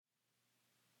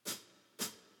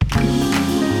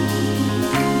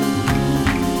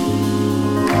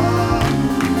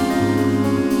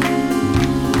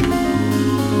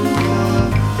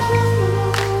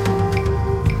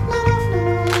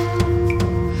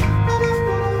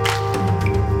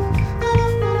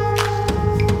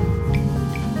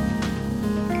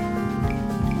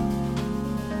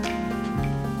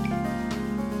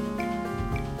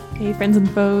friends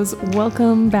and foes.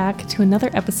 Welcome back to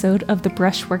another episode of the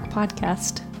Brushwork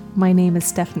Podcast. My name is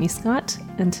Stephanie Scott,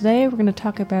 and today we're going to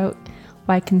talk about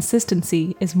why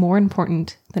consistency is more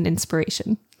important than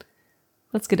inspiration.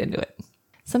 Let's get into it.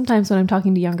 Sometimes when I'm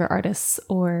talking to younger artists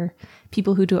or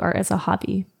people who do art as a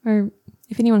hobby, or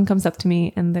if anyone comes up to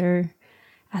me and they're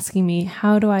asking me,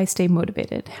 how do I stay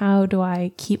motivated? How do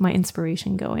I keep my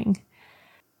inspiration going?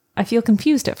 I feel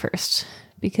confused at first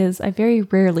because I very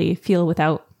rarely feel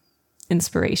without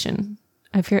inspiration.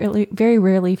 I very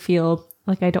rarely feel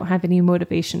like I don't have any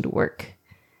motivation to work.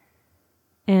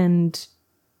 And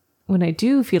when I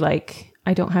do feel like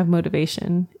I don't have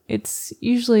motivation, it's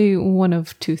usually one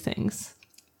of two things.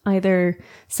 Either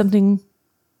something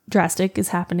drastic is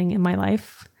happening in my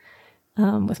life,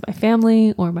 with my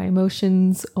family or my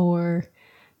emotions, or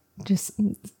just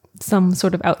some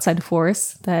sort of outside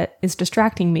force that is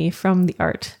distracting me from the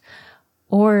art.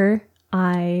 Or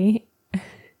I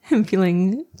am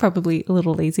feeling probably a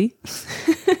little lazy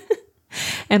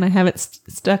and I haven't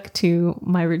stuck to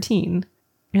my routine.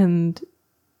 And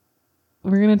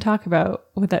we're going to talk about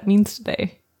what that means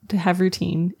today, to have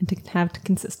routine and to have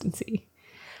consistency.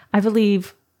 I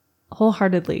believe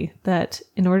wholeheartedly that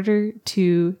in order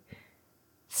to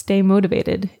stay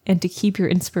motivated and to keep your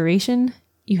inspiration,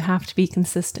 you have to be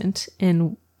consistent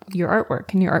in your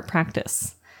artwork and your art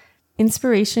practice.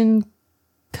 Inspiration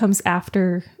comes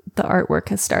after the artwork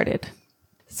has started.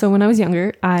 So when I was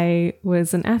younger, I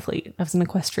was an athlete. I was an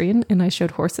equestrian and I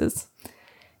showed horses.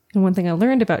 And one thing I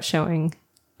learned about showing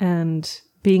and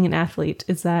being an athlete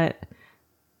is that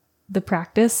the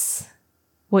practice,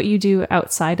 what you do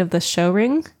outside of the show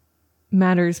ring,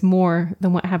 matters more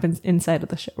than what happens inside of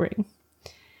the show ring.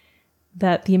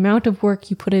 That the amount of work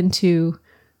you put into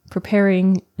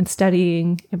preparing and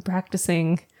studying and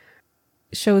practicing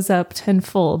shows up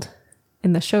tenfold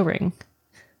in the show ring.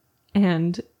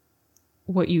 And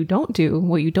what you don't do,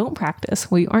 what you don't practice,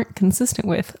 what you aren't consistent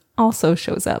with also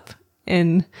shows up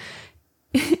in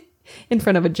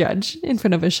front of a judge, in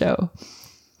front of a show.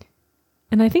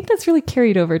 And I think that's really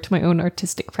carried over to my own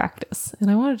artistic practice.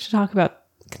 And I wanted to talk about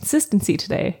consistency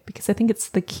today because I think it's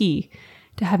the key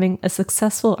to having a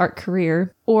successful art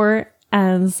career, or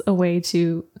as a way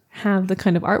to have the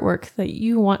kind of artwork that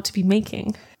you want to be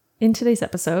making. In today's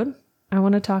episode, I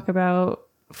want to talk about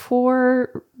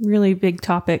 4 really big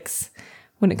topics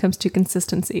when it comes to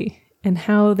consistency and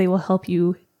how they will help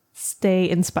you stay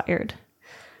inspired.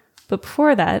 But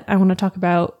before that, I want to talk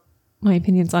about my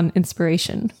opinions on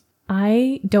inspiration.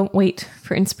 I don't wait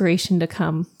for inspiration to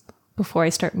come before I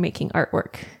start making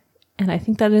artwork. And I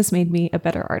think that has made me a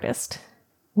better artist.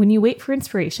 When you wait for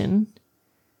inspiration,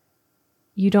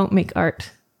 you don't make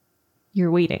art.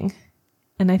 You're waiting.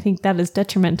 And I think that is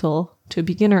detrimental to a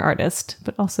beginner artist,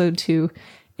 but also to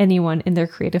anyone in their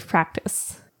creative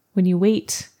practice. When you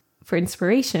wait for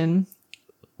inspiration,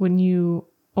 when you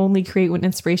only create when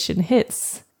inspiration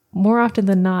hits, more often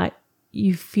than not,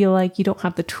 you feel like you don't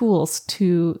have the tools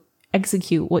to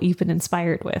execute what you've been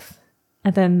inspired with.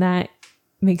 And then that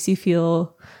makes you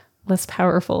feel less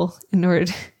powerful in order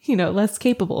to, less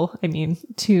capable,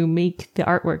 to make the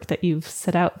artwork that you've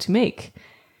set out to make.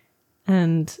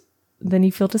 And then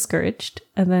you feel discouraged,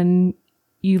 and then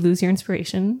you lose your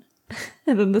inspiration,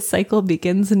 and then the cycle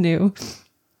begins anew.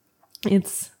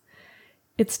 It's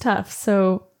tough.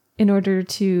 So in order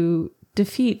to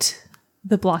defeat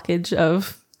the blockage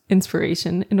of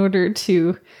inspiration, in order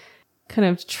to kind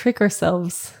of trick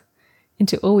ourselves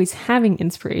into always having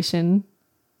inspiration,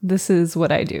 this is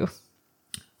what I do.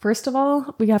 First of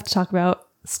all, we have to talk about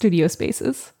studio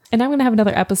spaces. And I'm going to have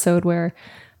another episode where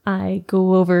I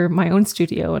go over my own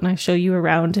studio and I show you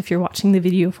around if you're watching the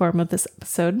video form of this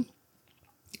episode,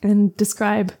 and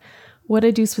describe what I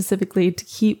do specifically to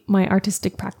keep my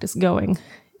artistic practice going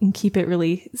and keep it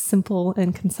really simple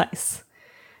and concise.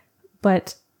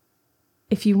 But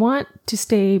if you want to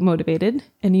stay motivated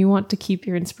and you want to keep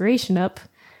your inspiration up,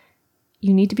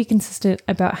 you need to be consistent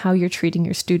about how you're treating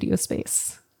your studio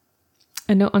space.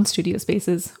 A note on studio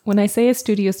spaces. When I say a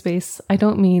studio space, I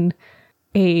don't mean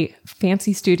a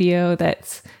fancy studio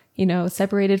that's,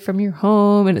 separated from your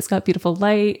home and it's got beautiful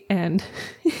light and,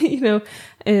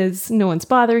 is no one's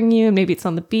bothering you. And maybe it's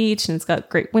on the beach and it's got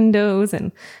great windows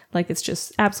and it's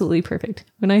just absolutely perfect.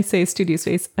 When I say studio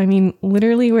space, I mean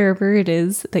literally wherever it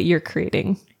is that you're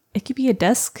creating. It could be a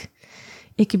desk.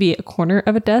 It could be a corner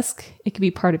of a desk. It could be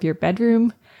part of your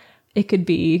bedroom. It could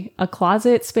be a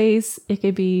closet space. It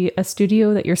could be a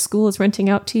studio that your school is renting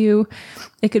out to you.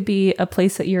 It could be a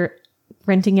place that you're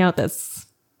renting out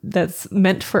that's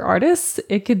meant for artists.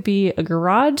 It could be a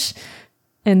garage.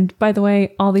 And by the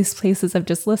way, all these places I've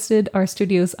just listed are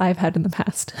studios I've had in the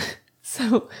past.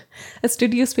 So a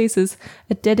studio space is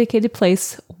a dedicated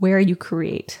place where you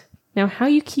create. Now, how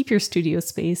you keep your studio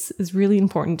space is really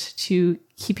important to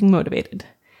keeping motivated.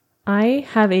 I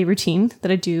have a routine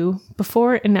that I do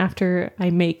before and after I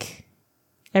make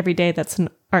every day. That's an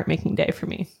art making day for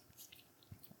me.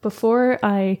 Before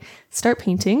I start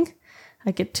painting,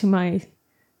 I get to my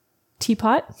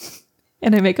teapot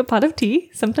and I make a pot of tea,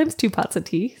 sometimes 2 pots of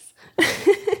tea.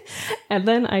 And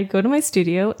then I go to my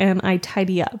studio and I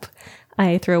tidy up.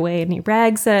 I throw away any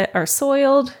rags that are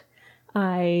soiled.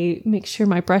 I make sure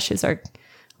my brushes are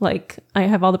I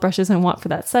have all the brushes I want for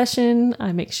that session.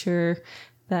 I make sure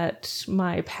that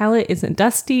my palette isn't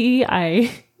dusty.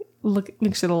 I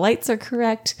make sure the lights are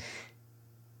correct.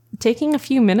 Taking a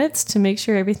few minutes to make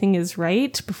sure everything is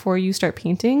right before you start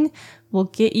painting will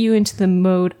get you into the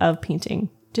mode of painting.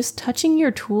 Just touching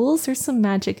your tools, there's some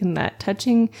magic in that.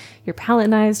 Touching your palette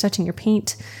knives, touching your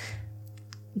paint,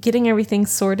 getting everything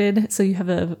sorted so you have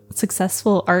a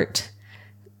successful art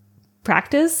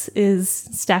practice is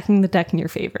stacking the deck in your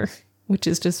favor, which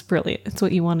is just brilliant. It's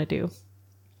what you want to do.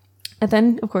 And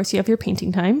then, of course, you have your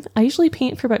painting time. I usually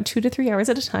paint for about 2 to 3 hours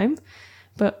at a time,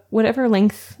 but whatever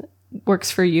length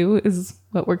works for you is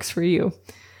what works for you.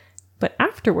 But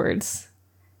afterwards,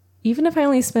 even if I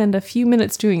only spend a few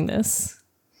minutes doing this,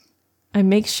 I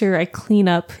make sure I clean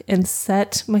up and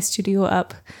set my studio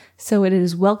up so it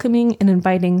is welcoming and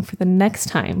inviting for the next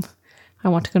time I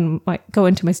want to go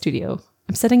into my studio.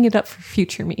 I'm setting it up for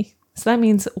future me. So that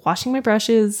means washing my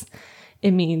brushes.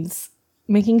 It means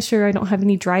making sure I don't have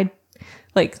any dried,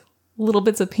 little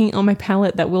bits of paint on my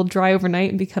palette that will dry overnight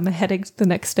and become a headache the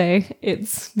next day.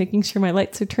 It's making sure my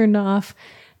lights are turned off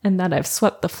and that I've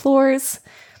swept the floors,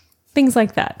 things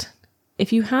like that.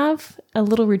 If you have a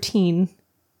little routine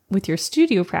with your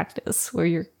studio practice where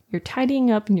you're tidying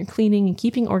up and you're cleaning and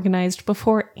keeping organized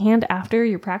before and after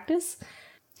your practice,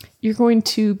 you're going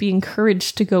to be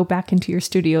encouraged to go back into your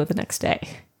studio the next day.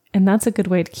 And that's a good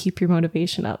way to keep your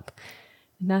motivation up.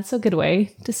 And that's a good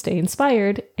way to stay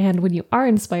inspired. And when you are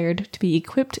inspired, to be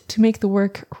equipped to make the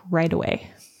work right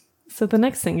away. So the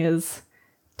next thing is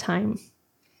time.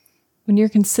 When you're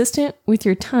consistent with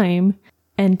your time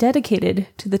and dedicated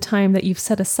to the time that you've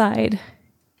set aside,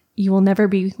 you will never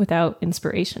be without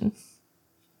inspiration.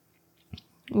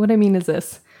 What I mean is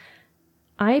this.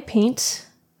 I paint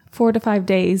 4 to 5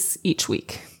 days each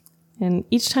week. And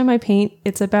each time I paint,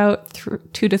 it's about 2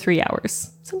 to 3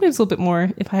 hours. Sometimes a little bit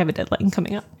more if I have a deadline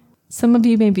coming up. Some of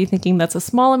you may be thinking that's a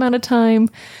small amount of time.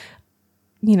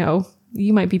 You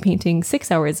might be painting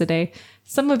 6 hours a day.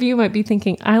 Some of you might be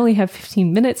thinking, I only have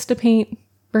 15 minutes to paint.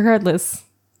 Regardless,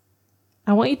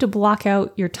 I want you to block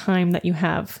out your time that you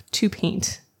have to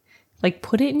paint.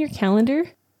 Put it in your calendar,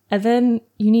 and then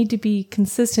you need to be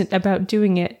consistent about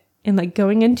doing it and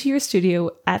going into your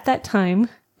studio at that time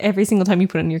every single time you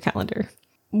put it in your calendar.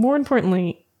 More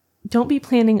importantly, don't be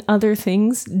planning other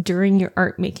things during your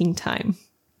art making time.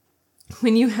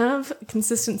 When you have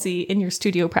consistency in your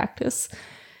studio practice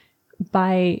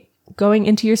by going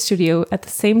into your studio at the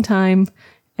same time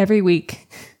every week,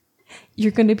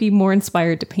 you're going to be more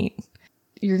inspired to paint.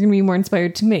 You're going to be more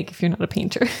inspired to make if you're not a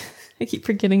painter. I keep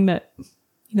forgetting that,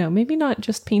 maybe not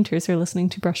just painters are listening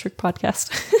to Brushwork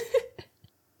Podcast.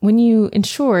 When you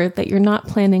ensure that you're not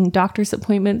planning doctor's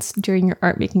appointments during your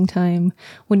art making time,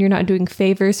 when you're not doing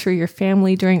favors for your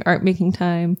family during art making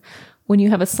time, when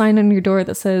you have a sign on your door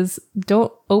that says,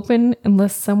 don't open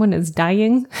unless someone is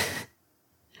dying,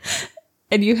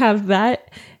 and you have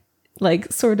that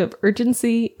sort of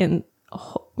urgency and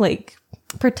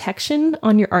protection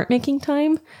on your art making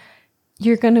time,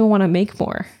 you're going to want to make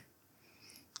more.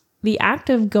 The act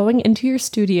of going into your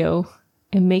studio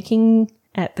and making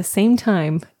at the same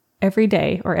time every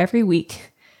day or every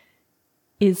week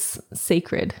is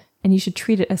sacred, and you should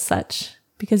treat it as such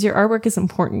because your artwork is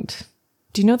important.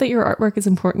 Do you know that your artwork is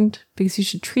important? Because you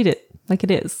should treat it like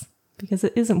it is, because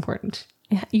it is important.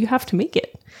 You have to make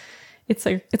it. It's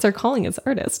our calling as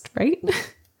artists, right?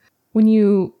 When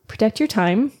you protect your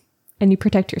time and you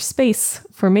protect your space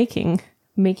for making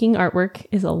artwork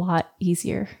is a lot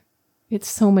easier. It's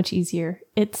so much easier.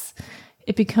 It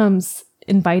becomes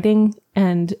inviting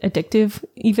and addictive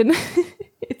even.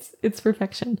 It's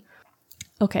perfection.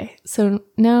 Okay, so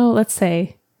now let's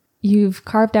say you've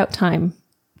carved out time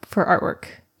for artwork.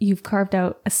 You've carved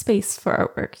out a space for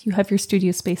artwork. You have your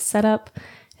studio space set up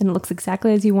and it looks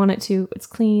exactly as you want it to. It's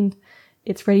clean,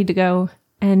 it's ready to go,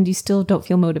 and you still don't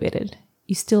feel motivated.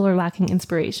 You still are lacking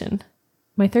inspiration.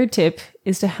 My third tip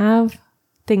is to have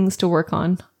things to work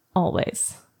on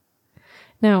always.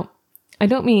 Now, I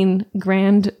don't mean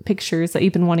grand pictures that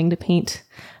you've been wanting to paint.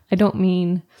 I don't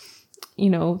mean,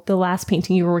 the last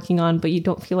painting you were working on, but you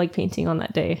don't feel like painting on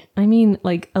that day. I mean,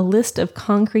 like a list of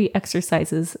concrete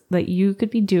exercises that you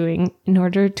could be doing in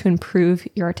order to improve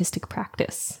your artistic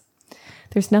practice.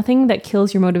 There's nothing that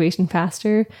kills your motivation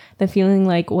faster than feeling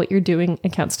like what you're doing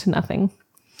accounts to nothing.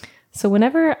 So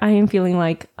whenever I am feeling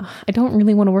like I don't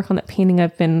really want to work on that painting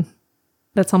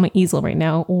that's on my easel right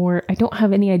now, or I don't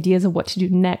have any ideas of what to do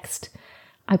next,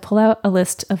 I pull out a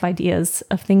list of ideas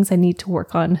of things I need to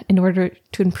work on in order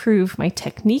to improve my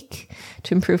technique,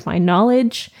 to improve my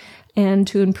knowledge, and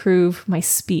to improve my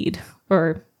speed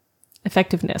or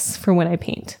effectiveness for when I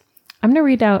paint. I'm going to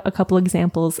read out a couple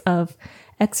examples of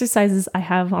exercises I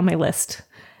have on my list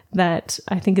that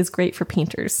I think is great for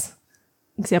painters.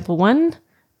 Example 1,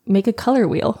 make a color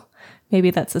wheel.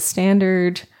 Maybe that's a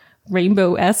standard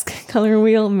rainbow-esque color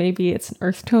wheel. Maybe it's an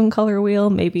earth tone color wheel.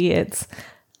 Maybe it's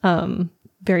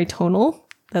very tonal.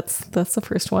 That's the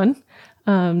first one.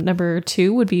 Number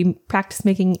 2 would be practice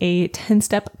making a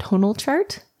 10-step tonal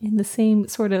chart in the same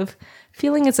sort of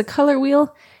feeling as a color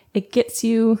wheel. It gets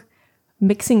you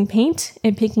mixing paint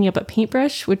and picking up a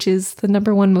paintbrush, which is the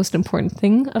number one most important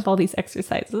thing of all these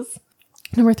exercises.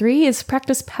 Number 3 is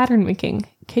practice pattern making.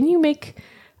 Can you make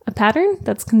a pattern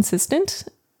that's consistent?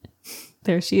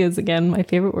 There she is again, my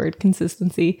favorite word,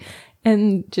 consistency,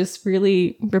 and just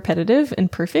really repetitive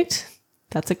and perfect.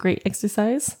 That's a great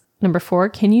exercise. Number 4,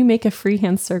 can you make a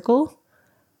freehand circle?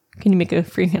 Can you make a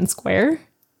freehand square?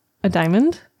 A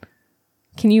diamond?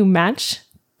 Can you match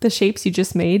the shapes you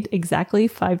just made exactly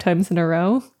 5 times in a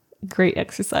row? Great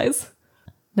exercise.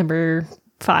 Number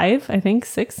 5, I think,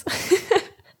 6.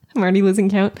 I'm already losing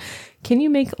count. Can you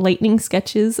make lightning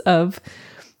sketches of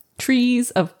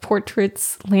trees, of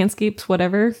portraits, landscapes,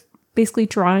 whatever? Basically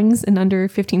drawings in under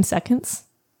 15 seconds.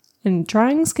 And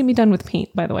drawings can be done with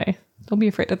paint, by the way. Don't be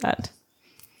afraid of that.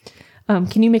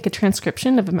 Can you make a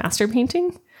transcription of a master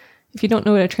painting? If you don't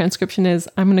know what a transcription is,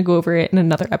 I'm going to go over it in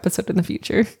another episode in the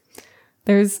future.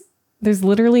 There's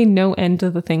literally no end to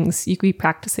the things you could be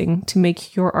practicing to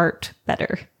make your art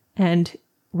better. And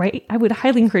I would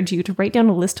highly encourage you to write down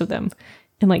a list of them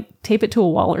and like tape it to a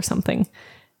wall or something.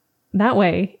 That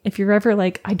way, if you're ever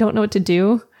like, I don't know what to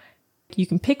do, you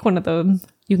can pick one of them,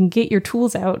 you can get your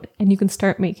tools out, and you can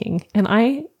start making. And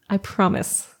I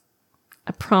promise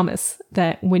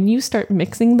that when you start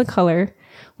mixing the color,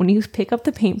 when you pick up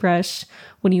the paintbrush,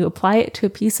 when you apply it to a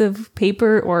piece of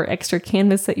paper or extra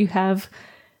canvas that you have,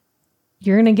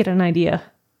 you're going to get an idea.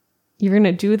 You're going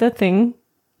to do the thing,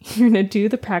 you're going to do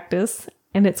the practice,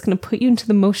 and it's going to put you into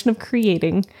the motion of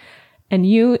creating. And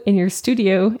you, in your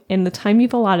studio, in the time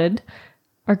you've allotted,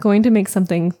 are going to make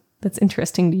something that's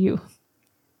interesting to you.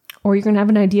 Or you're going to have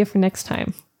an idea for next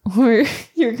time. Or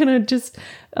you're going to just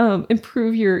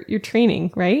improve your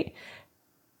training, right?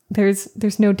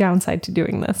 There's no downside to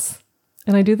doing this.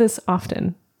 And I do this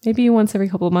often. Maybe once every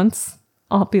couple of months,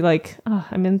 I'll be like,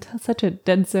 I'm in such a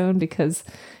dead zone because,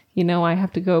 I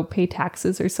have to go pay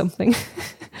taxes or something.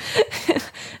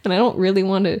 And I don't really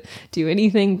want to do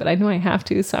anything, but I know I have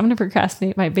to. So I'm going to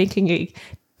procrastinate by making a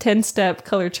 10-step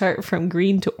color chart from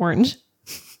green to orange.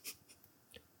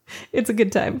 It's a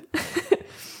good time.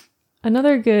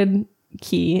 Another good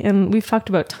key, and we've talked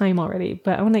about time already,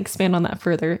 but I want to expand on that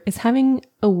further, is having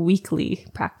a weekly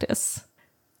practice.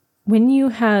 When you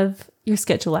have your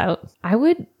schedule out, I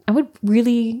would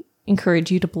really encourage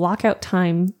you to block out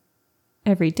time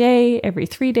every day, every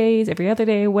 3 days, every other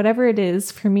day, whatever it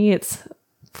is. For me, it's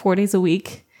 4 days a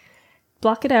week.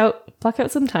 Block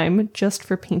out some time just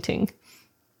for painting,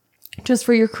 just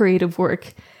for your creative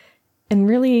work, and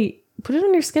really put it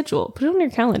on your schedule, put it on your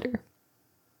calendar.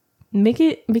 Make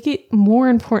it more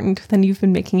important than you've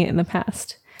been making it in the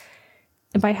past.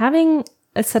 And by having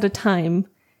a set of time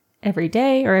every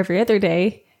day or every other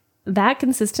day, that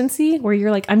consistency where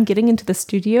you're like, I'm getting into the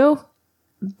studio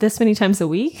this many times a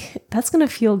week, that's going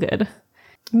to feel good.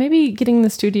 Maybe getting in the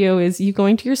studio is you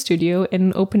going to your studio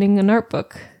and opening an art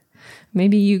book.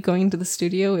 Maybe you going to the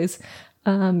studio is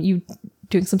you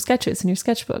doing some sketches in your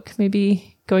sketchbook.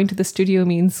 Maybe going to the studio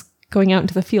means going out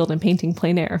into the field and painting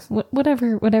plein air.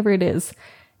 Whatever it is.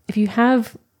 If you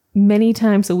have many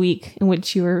times a week in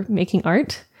which you're making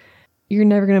art, you're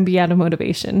never going to be out of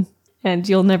motivation and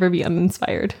you'll never be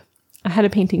uninspired. I had a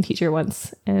painting teacher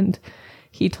once and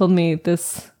he told me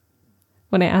this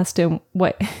when I asked him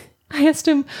what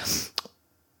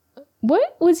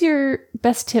was your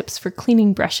best tips for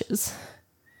cleaning brushes?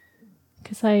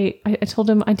 Because I told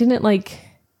him I didn't like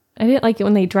it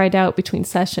when they dried out between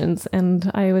sessions, and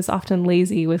I was often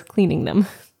lazy with cleaning them.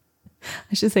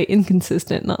 I should say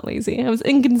inconsistent, not lazy. I was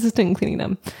inconsistent in cleaning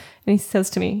them. And he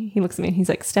looks at me and he's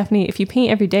like, Stephanie, if you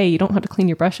paint every day, you don't have to clean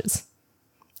your brushes.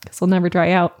 because they'll never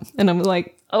dry out. And I'm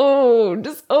like, oh,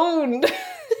 just owned.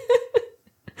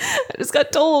 I just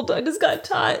got told. I just got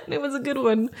taught. And it was a good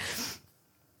one.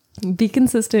 Be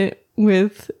consistent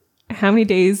with how many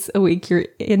days a week you're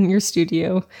in your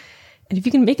studio. And if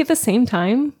you can make it the same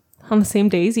time on the same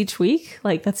days each week,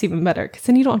 like that's even better, because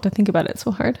then you don't have to think about it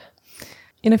so hard.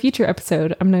 In a future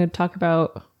episode, I'm going to talk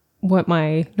about what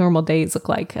my normal days look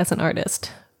like as an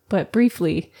artist. But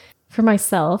briefly, for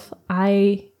myself,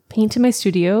 I paint in my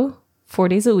studio 4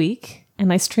 days a week,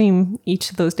 and I stream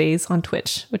each of those days on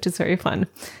Twitch, which is very fun.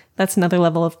 That's another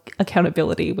level of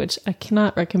accountability, which I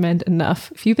cannot recommend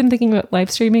enough. If you've been thinking about live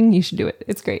streaming, you should do it.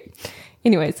 It's great.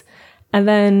 Anyways, and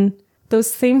then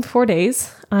those same 4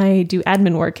 days, I do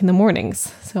admin work in the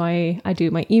mornings. So I do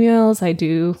my emails, I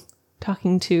do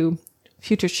talking to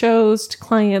future shows, to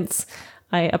clients,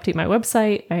 I update my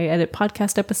website, I edit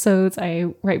podcast episodes, I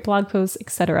write blog posts,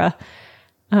 etc.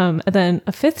 And then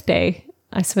a 5th day,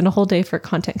 I spend a whole day for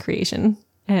content creation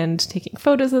and taking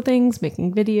photos of things,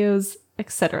 making videos,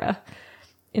 etc.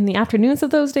 In the afternoons of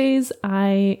those days,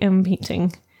 I am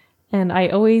painting. And I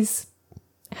always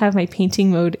have my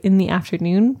painting mode in the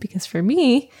afternoon because for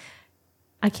me,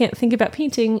 I can't think about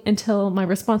painting until my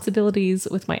responsibilities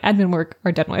with my admin work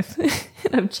are done with.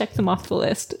 And I've checked them off the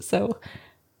list. So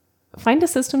find a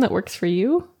system that works for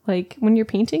you. Like when you're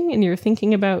painting and you're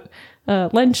thinking about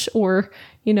lunch or,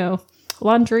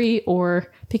 laundry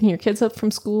or picking your kids up from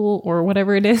school or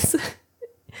whatever it is.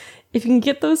 If you can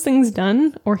get those things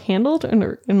done or handled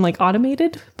and like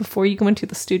automated before you go into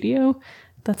the studio,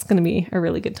 that's going to be a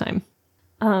really good time.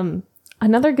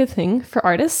 Another good thing for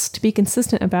artists to be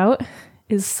consistent about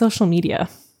is social media.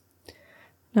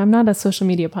 Now, I'm not a social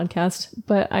media podcast,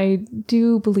 but I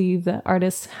do believe that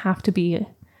artists have to be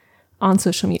on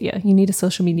social media. You need a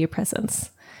social media presence,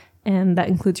 and that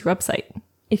includes your website.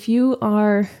 If you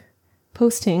are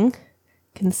posting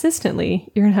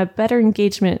consistently, you're going to have better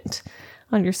engagement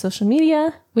on your social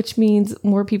media, which means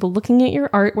more people looking at your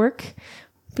artwork,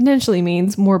 potentially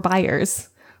means more buyers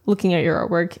looking at your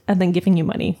artwork and then giving you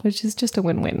money, which is just a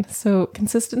win-win. So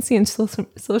consistency in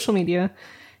social media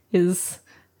is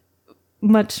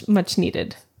much, much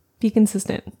needed. Be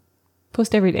consistent.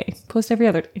 Post every day. Post every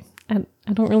other day. And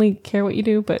I don't really care what you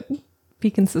do, but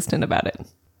be consistent about it.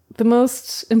 The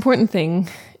most important thing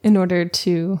in order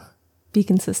to be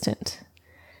consistent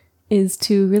is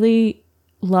to really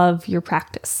love your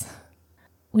practice.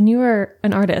 When you are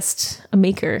an artist, a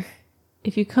maker,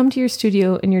 if you come to your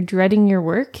studio and you're dreading your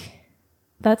work,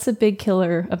 that's a big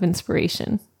killer of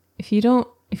inspiration. If you don't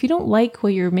like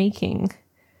what you're making,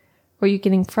 or you're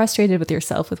getting frustrated with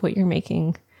yourself with what you're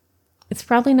making, it's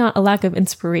probably not a lack of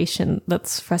inspiration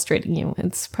that's frustrating you.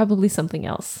 It's probably something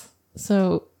else.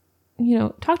 So,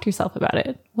 talk to yourself about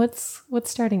it. What's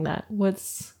starting that?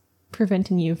 What's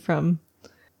preventing you from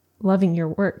loving your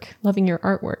work, loving your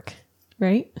artwork,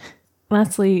 right?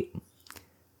 Lastly,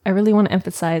 I really want to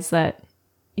emphasize that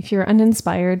if you're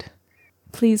uninspired,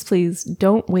 please, please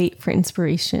don't wait for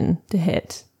inspiration to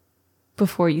hit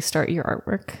before you start your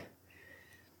artwork.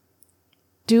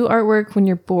 Do artwork when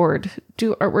you're bored.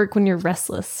 Do artwork when you're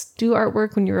restless. Do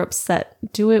artwork when you're upset.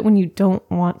 Do it when you don't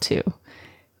want to.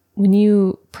 When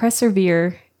you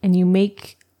persevere and you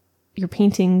make your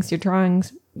paintings, your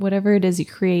drawings, whatever it is you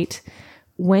create,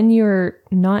 when you're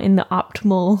not in the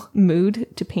optimal mood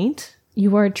to paint,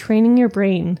 you are training your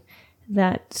brain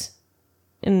that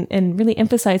and really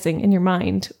emphasizing in your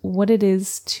mind what it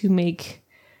is to make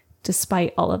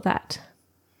despite all of that.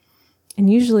 And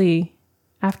usually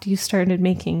after you started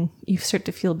making, you start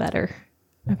to feel better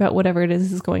about whatever it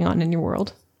is going on in your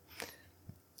world.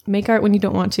 Make art when you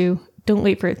don't want to. Don't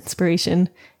wait for inspiration.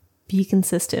 Be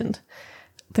consistent.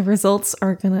 The results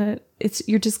are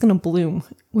you're just gonna bloom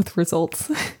with results.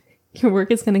 Your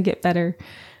work is gonna get better.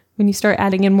 When you start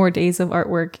adding in more days of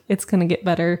artwork, it's gonna get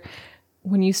better.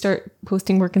 When you start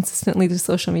posting more consistently to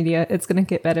social media, it's gonna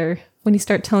get better. When you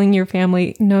start telling your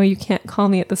family, no, you can't call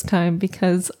me at this time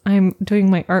because I'm doing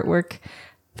my artwork,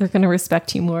 they're gonna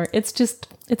respect you more. It's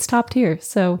top tier.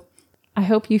 So I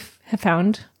hope you have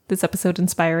found this episode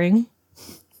inspiring.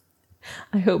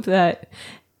 I hope that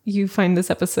you find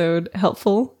this episode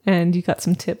helpful and you got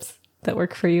some tips that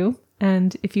work for you.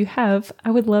 And if you have, I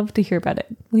would love to hear about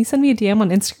it. Will you send me a DM on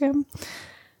Instagram?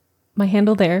 My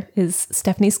handle there is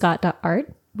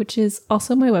stephaniescott.art, which is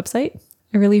also my website.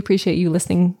 I really appreciate you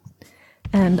listening,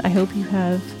 and I hope you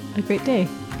have a great day.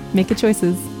 Make good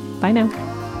choices. Bye now.